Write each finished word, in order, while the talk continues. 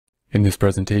In this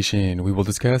presentation, we will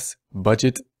discuss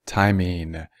budget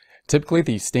timing. Typically,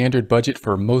 the standard budget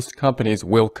for most companies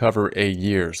will cover a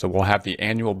year. So we'll have the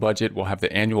annual budget,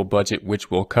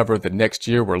 which will cover the next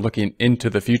year. We're looking into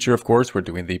the future, of course. We're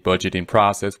doing the budgeting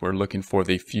process. We're looking for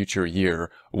the future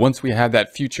year. Once we have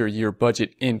that future year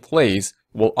budget in place,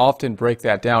 we'll often break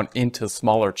that down into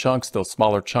smaller chunks, those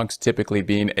smaller chunks typically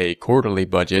being a quarterly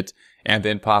budget, and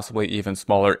then possibly even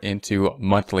smaller into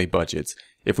monthly budgets.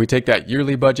 If we take that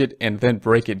yearly budget and then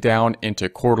break it down into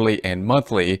quarterly and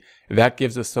monthly, that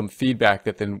gives us some feedback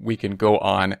that then we can go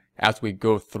on as we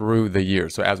go through the year.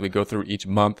 So as we go through each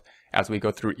month, as we go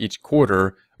through each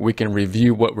quarter, we can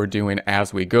review what we're doing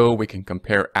as we go. We can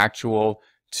compare actual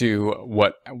to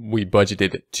what we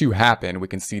budgeted to happen. We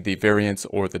can see the variance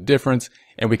or the difference,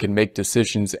 and we can make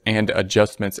decisions and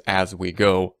adjustments as we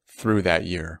go through that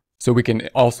year. So we can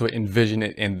also envision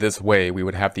it in this way. We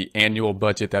would have the annual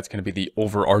budget. That's going to be the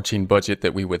overarching budget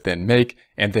that we would then make.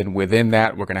 And then within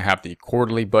that, we're going to have the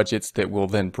quarterly budgets that will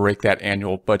then break that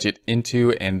annual budget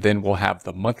into, and then we'll have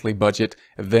the monthly budget.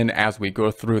 Then as we go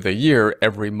through the year,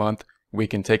 every month, we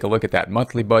can take a look at that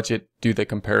monthly budget, do the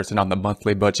comparison on the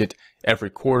monthly budget. Every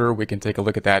quarter, we can take a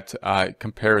look at that,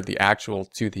 compare the actual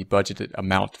to the budgeted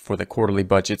amount for the quarterly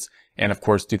budgets, and of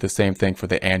course, do the same thing for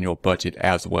the annual budget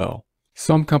as well.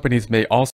 Some companies may also